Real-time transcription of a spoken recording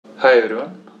Hi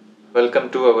everyone,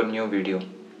 welcome to our new video.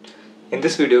 In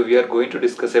this video we are going to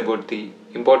discuss about the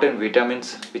important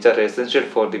vitamins which are essential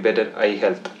for the better eye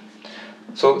health.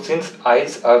 So since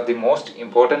eyes are the most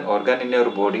important organ in your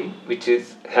body which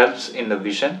helps in the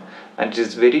vision, and it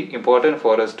is very important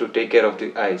for us to take care of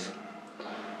the eyes.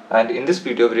 And in this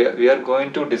video we are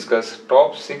going to discuss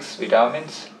top 6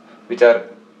 vitamins which are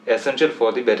essential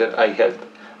for the better eye health.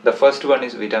 The first one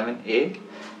is vitamin A.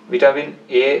 Vitamin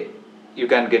A, you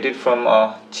can get it from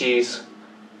cheese,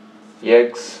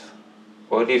 eggs,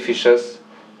 oily fishes,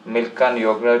 milk and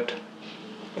yogurt,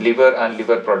 liver and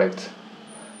liver products.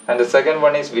 And the second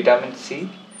one is vitamin C.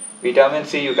 Vitamin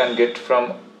C you can get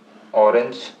from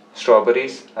orange,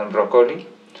 strawberries and broccoli.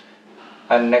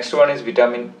 And next one is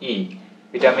vitamin E.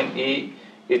 Vitamin E,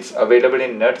 it's available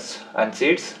in nuts and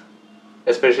seeds,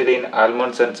 especially in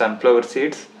almonds and sunflower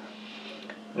seeds.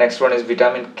 Next one is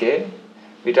vitamin K.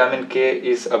 Vitamin K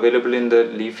is available in the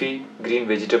leafy green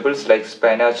vegetables like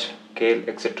spinach, kale,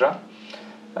 etc.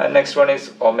 And next one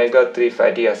is omega-3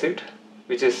 fatty acid,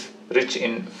 which is rich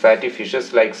in fatty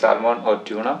fishes like salmon or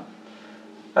tuna.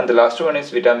 And the last one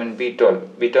is vitamin B12.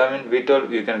 Vitamin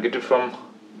B12 you can get it from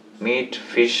meat,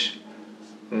 fish,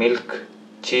 milk,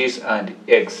 cheese and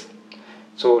eggs.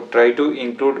 So try to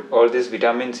include all these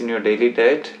vitamins in your daily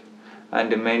diet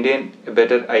and maintain a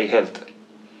better eye health.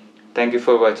 Thank you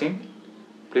for watching.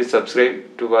 Please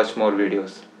subscribe to watch more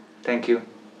videos. Thank you.